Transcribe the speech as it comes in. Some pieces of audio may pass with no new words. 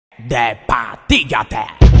de patillate.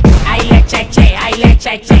 Ay le cheche, ay le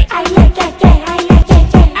cheche, ay le cheche, ay le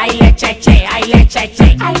cheche, ay le cheche, ay le cheche, ay le cheche,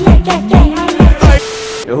 ay le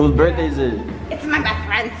cheche. Yo, whose birthday is it? It's my best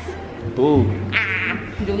friend's. Who?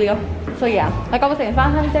 Julio. So yeah, like I was saying,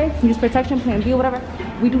 Valentine's Day, use protection, plan B, whatever.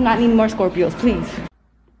 We do not need more Scorpios, please.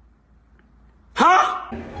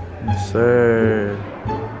 Huh? Yes, sir.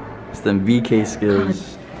 It's them VK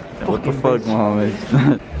skills. What the fuck, Mohammed?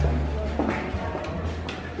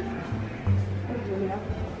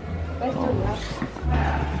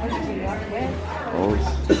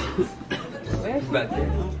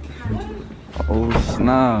 Oh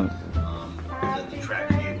snap. The track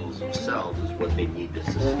cables themselves is what they need to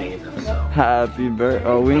sustain themselves. Happy birthday.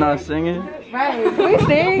 Oh, we not singing? Right, can we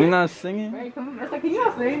sing? We not singing? Right, can you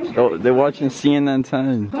not sing? Oh, they're watching CNN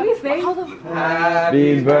 10. Can we sing?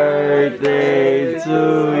 Happy birthday to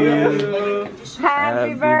you.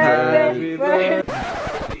 Happy birthday.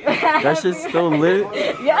 That shit's still lit?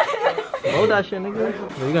 Yeah. Hold that shit, nigga.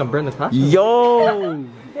 You gonna burn the class? Yo!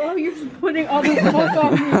 Bro, you're just putting all this smoke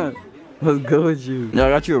on me. What's good with you? Yo, I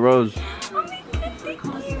got you a rose.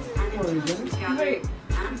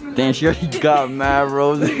 Damn, she already got mad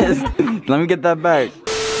roses. Let me get that back.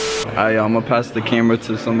 Alright, I'm gonna pass the camera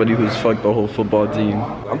to somebody who's fucked the whole football team.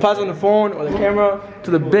 I'm passing the phone or the camera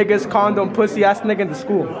to the biggest condom pussy ass nigga in the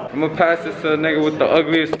school. I'm gonna pass this to a nigga with the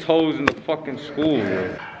ugliest toes in the fucking school.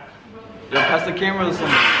 Yo, pass the camera to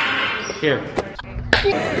somebody. Here.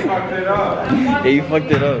 You fucked it up. Yeah, you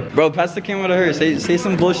fucked it up. Bro, pass the camera to her. Say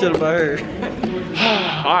some bullshit about her.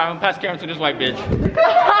 Alright, I'm gonna pass the camera to this white bitch.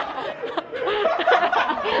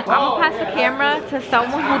 I'm gonna pass the camera to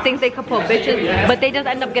someone who thinks they could pull bitches, but they just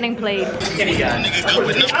end up getting played. Pass the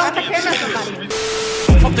camera to somebody.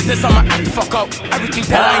 Fuck this, I'ma act the fuck up. Everything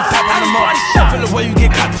that I ain't poppin' no more. Shuffle the way you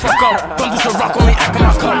get caught the fuck up. Don't do some rock, only act in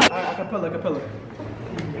my cup. Acapella.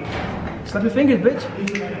 Slap your fingers, bitch.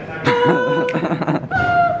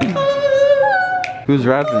 Who's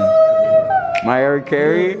rapping? Mariah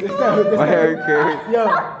Carey? Mariah Carey. Yo,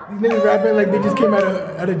 these niggas rapping like they just came out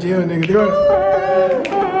of jail, nigga. They're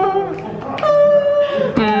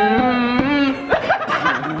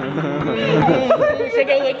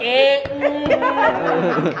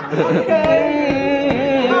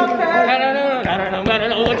I don't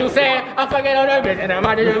know what you say. I fucking on that bitch and I'm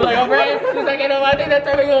out here like a friend. Just like nobody that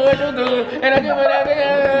tell me what you do. And I do whatever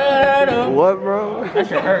I do. What, bro? That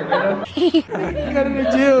shit hurt, nigga. you got in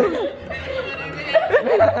jail.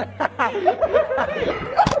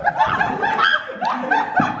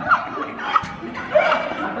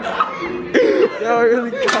 Yo,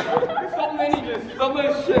 really got So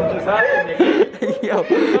much shit just happened. Yo,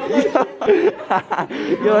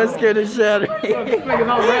 that scared the shit out of me. This nigga's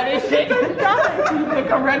all red and shit.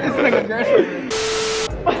 Look, I'm red, this nigga aggressive.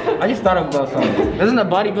 I just thought about something. Doesn't a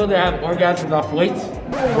bodybuilder have orgasms off weights?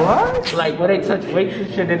 What? Like when they touch weights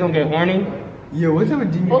and shit, they don't get horny? Yo, what type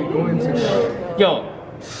of gym you going to? Yo,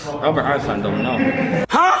 Albert Einstein don't know.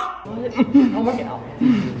 Huh? I'm working out.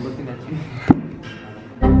 Looking at you.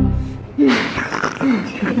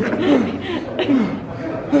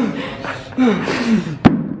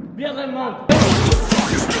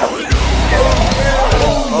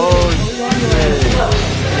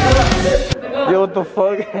 Yo, what the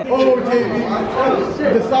fuck? Oh,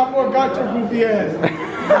 JB. The sophomore got your goofy ass.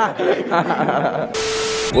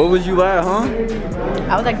 What was you at, huh?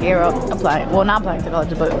 I was at Gear Up applying. Well, not applying to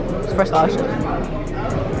college, but for scholarship.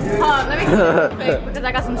 Let me quick, because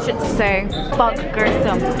I got some shit to say. Fuck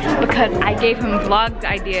Gersom, because I gave him Vlog's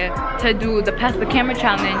idea to do the pass the camera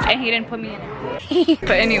challenge and he didn't put me in it.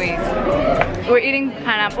 But anyways, we're eating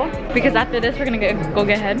pineapple because after this we're gonna go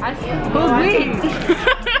get head. Who's we?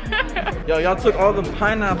 Yo, y'all took all the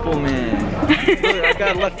pineapple, man. Look, I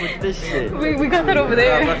got left with this shit. We got that over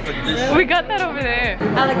there. I got left with this shit. We got that over there.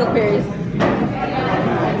 I like Aquarius.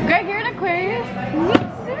 Greg, you're an Aquarius?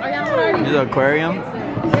 Oh yeah, what are you? Is it an aquarium?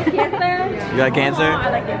 Cancer? You got cancer? I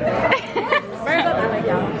like it. Virgo, I like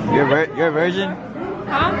y'all. You're a virgin?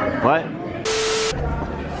 Huh? What?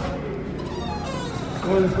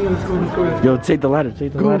 Let's go. Yo, take the ladder,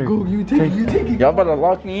 take the ladder. Go, you take it. Y'all about to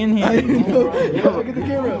lock me in here. Yo, look at the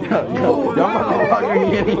camera. Y'all about to lock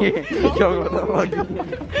me in here. Y'all about to lock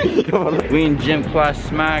me in. We in gym class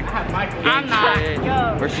smack. I'm not.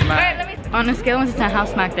 Yo. We're smack. Wait, let me. On a scale of 1 to 10, how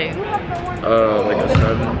smacked are you? Like a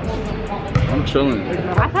 7. I'm chilling.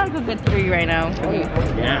 I thought it was a good 3 right now.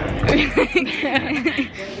 Yeah.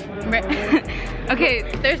 Okay,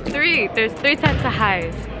 there's 3 types of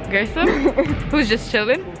highs. Gersom, who's just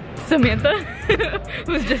chilling. Samantha,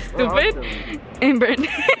 who's just stupid. And Brandon.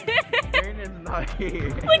 out here.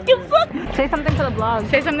 What the fuck? Say something to the vlog.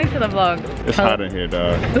 Say something to the vlog. It's hot in here,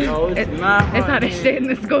 dog. Yo, it's not hot. It's hot as shit in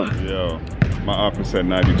the school. Yo, my office said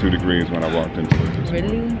 92 degrees when I walked into it.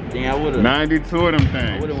 Really? Dang, I would've. 92 of them I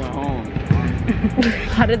things. would've went home.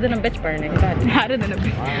 Hotter than a bitch burning. Hotter than a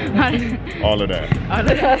bitch. All of that. All of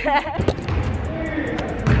that.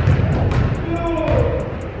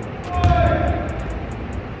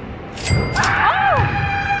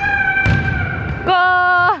 Go!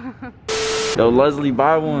 Yo, Leslie,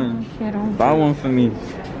 buy one. Buy one for me.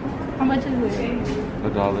 How much is it?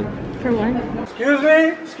 $1. For what? Excuse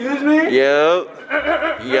me? Excuse me? Yo.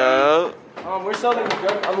 Yo. We're selling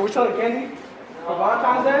candy for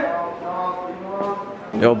Valentine's Day.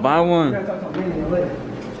 Yo, buy one.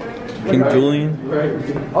 King Julian.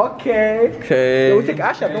 Okay. Okay. Yo, we take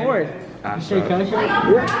Ash up, don't worry. Say cash out?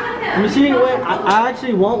 Yeah. Let me see. Wait, I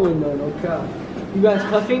actually want one though. No cap. You guys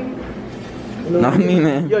cuffing? Not me,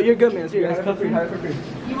 man. Yo, you're good, man. So you guys cuffing?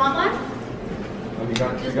 You want one?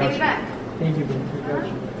 Just take it back. Thank you,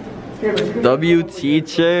 bro. W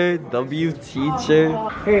teacher. W teacher.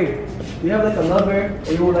 Hey, do you have like a lover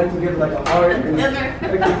or you would like to give like a heart?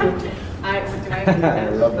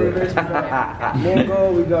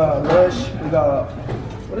 Mango, we got Lush, we got,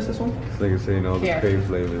 what is this one? It's like saying all the crave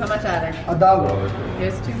flavors. How much are there? $1.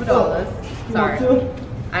 Here's $2. Sorry. You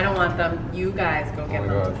want I don't want them. You guys go get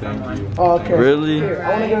them to someone. Oh, okay. Really? Here, I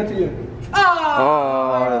want to give it to you.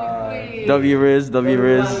 Oh. W Riz. W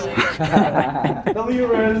Riz. W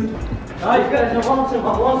Riz. Alright, guys, I want some. I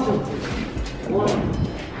want some.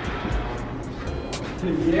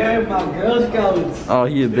 Yeah, my Girl Scouts. Oh,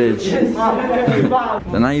 he a bitch.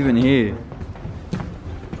 They're not even here.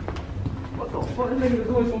 What the fuck? This nigga's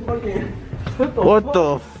doing some fucking. What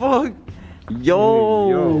the fuck?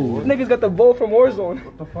 Yo. This nigga's got the bow from Warzone.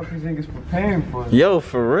 What the fuck these niggas preparing for? Yo,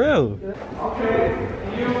 for real. Okay.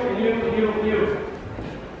 You.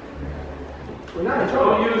 We're not in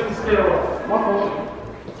trouble. Don't use the stairwell. My fault.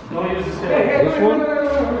 Don't use the stairwell. This one?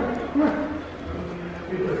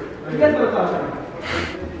 You guys know what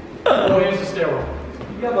I'm Don't use the stairwell.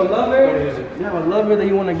 You have a lover? You have a lover that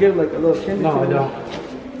you want to give like a little candy No, to? I don't.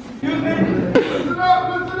 Excuse me?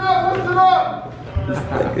 Listen up!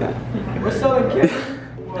 We're selling candy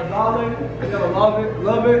for $1. You have a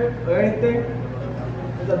love it, or anything.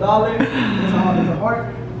 It's $1. It's a heart.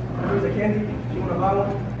 Here's a candy. If you want to buy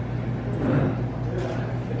one.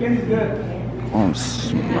 The candy's good. I'm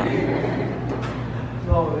smart.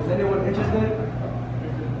 So, is anyone interested?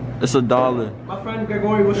 It's $1. My friend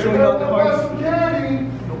Gregory will show you out the hearts. Candy.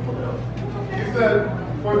 You said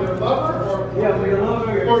for your lover or Yeah, for your lover.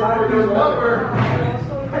 for your lover. I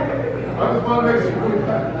just want to make sure.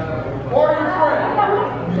 Or your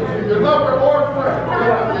friend. Your lover or friend.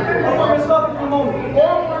 Or for yourself if you want.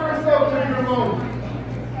 Or for yourself if you want.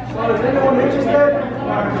 So, is anyone interested?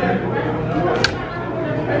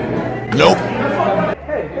 Nope.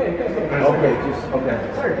 Hey. Okay.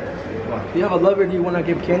 Sir, do you have a lover do you want to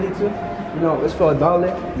give candy to? No, it's for $1.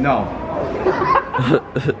 No.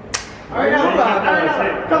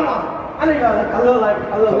 Come on. I know you got a little lover.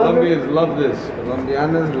 Colombians love this.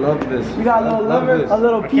 Colombianas love this. You got a little lover, a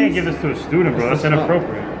little piece. I can't give this to a student, bro. That's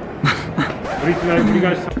inappropriate. What do you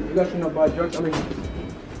guys? You guys can buy drugs.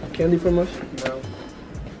 Candy from us? No.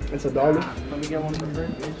 It's $1. Let me get one for free.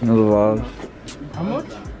 Another vlog. How much?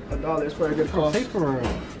 $1. It's for a good cause.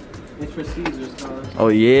 It's for Caesar's cause. Oh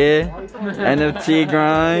yeah. NFT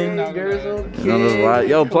grind. Another vlog.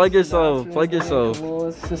 Yo, plug yourself. Plug yourself.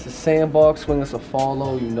 It's just a sandbox. Swing us a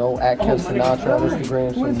follow. You know, at Kev Sinatra on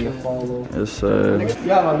Instagram. Swing me a follow. Yes, sir. You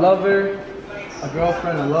have a lover, a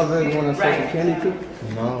girlfriend, a lover you want to sell some candy to?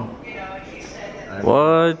 No.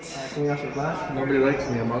 What? Can you have some glass? Nobody likes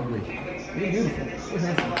me. I'm ugly. You're beautiful. You're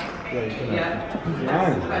handsome. He's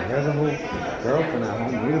lying. He has a whole girlfriend at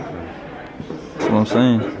home waiting for him. That's what I'm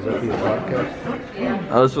saying. Is that for your podcast?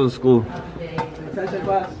 Oh, that's for the school. Attention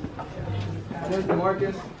class. Here's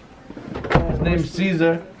Marcus. His name's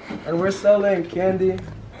Caesar. And we're selling candy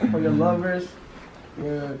for your lovers,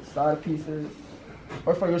 your side pieces,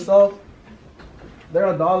 or for yourself. They're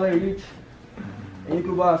 $1 each. And you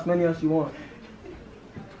can buy as many as you want.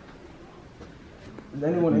 Is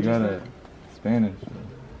anyone interested? Spanish.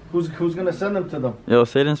 Who's gonna send them to them? Yo,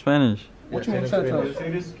 say it in Spanish. What you want to say to us? Say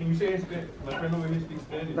this. Can you say it in Spanish? My friend over here speaks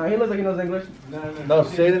Spanish. Nah, he looks like he knows English. No,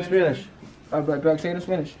 say it in Spanish. I'll be back. Say it in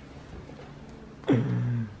Spanish.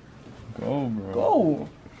 Go, bro. Go.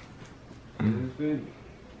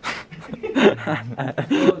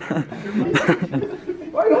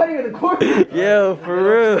 Why are you hiding in the corner? Yo, for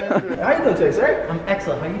real. How you doing today, sir? I'm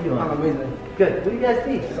excellent. How you doing? I'm amazing. Good. What do you guys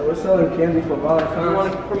need? So we're selling candy for Valentine's. You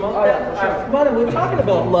want to promote Oh, that? yeah, sure. Come on in. We're talking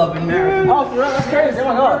about love and marriage. Oh, for real? That's crazy. Oh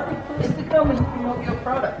my god. Just to come and promote your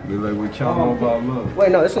product. Be like we talking about love.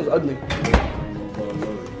 Wait, no, this one's ugly.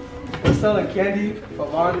 We're selling candy for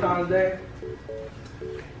Valentine's Day.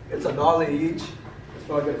 It's $1 each. It's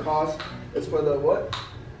for a good cause. It's for the what?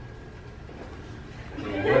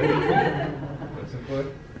 What's it for?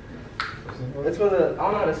 It's for the, I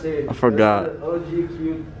don't know how to say it. I forgot. It's for the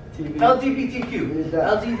LGQ TV. LGBTQ. That.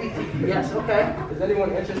 LGBTQ. Yes. Okay. Is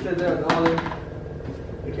anyone interested in $1?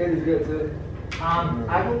 The candy's good too.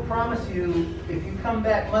 I will promise you, if you come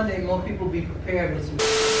back Monday, more people will be prepared with some. 50%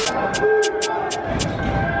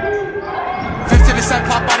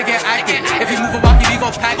 pop out to get active. If you move about, you go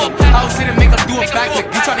pack it. I was here to make them do a backflip.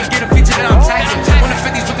 You tryna get a feature that I'm tagging. On the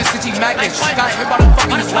 50s with the city magnet. Got hit by the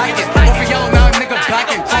fucking just like it. Over yellow, now a nigga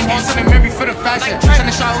blacking. I'm on to the Mary for the fashion. Tryna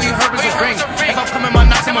shout all you heard was a ring. If I'm coming, my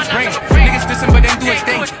knots in my brain. Niggas dissing, but they do a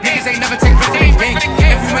thing. Niggas ain't never take risks in the game.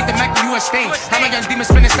 If you make the Mac, then you a stain. How my young demons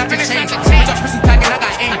spinning, snap your chain. Bitch, I'm pussy packing, I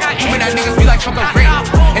got aim. You and that niggas be like fuck a ring.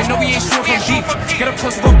 And no, we ain't sure from deep. Get up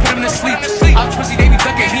close, go put him to sleep. I was pussy, they be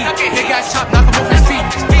ducking heat. Big ass chop, knock him off his feet.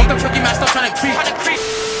 Off the cookie man, stop trying to creep.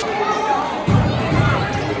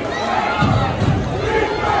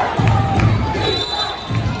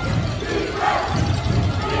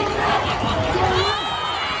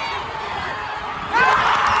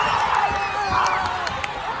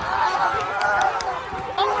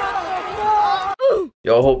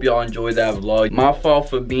 Yo, hope y'all enjoyed that vlog. My fault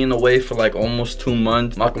for being away for like almost 2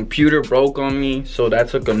 months. My computer broke on me, so that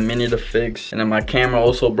took a minute to fix. And then my camera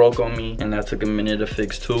also broke on me, and that took a minute to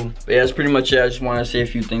fix too. But yeah, that's pretty much it. I just want to say a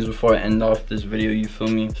few things before I end off this video, you feel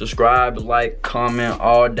me? Subscribe, like, comment,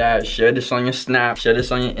 all that. Share this on your Snap, share this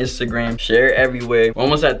on your Instagram, share it everywhere. We're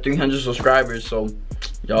almost at 300 subscribers, so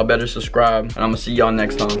y'all better subscribe. And I'm gonna see y'all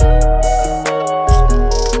next time.